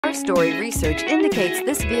Car Story research indicates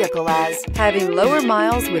this vehicle as having lower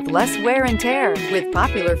miles with less wear and tear with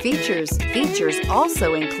popular features. Features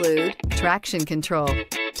also include traction control,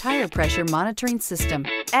 tire pressure monitoring system,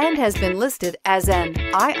 and has been listed as an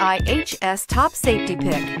IIHS top safety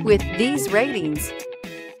pick with these ratings.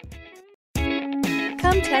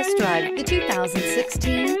 Come test drive the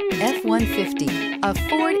 2016 F-150. A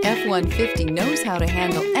Ford F-150 knows how to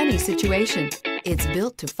handle any situation. It's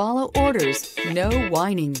built to follow orders, no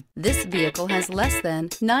whining. This vehicle has less than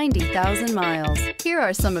 90,000 miles. Here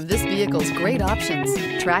are some of this vehicle's great options: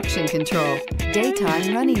 traction control,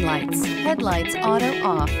 daytime running lights, headlights auto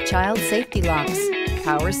off, child safety locks,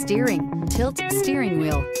 power steering, tilt steering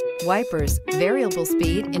wheel, wipers, variable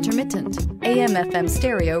speed intermittent, AM/FM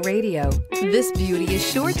stereo radio. This beauty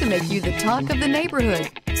is sure to make you the talk of the neighborhood.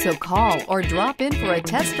 So call or drop in for a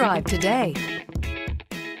test drive today.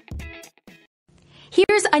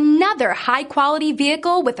 Here's another high-quality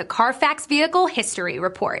vehicle with a Carfax Vehicle History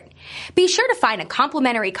Report. Be sure to find a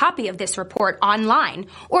complimentary copy of this report online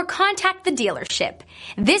or contact the dealership.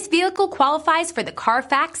 This vehicle qualifies for the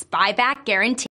Carfax Buyback Guarantee.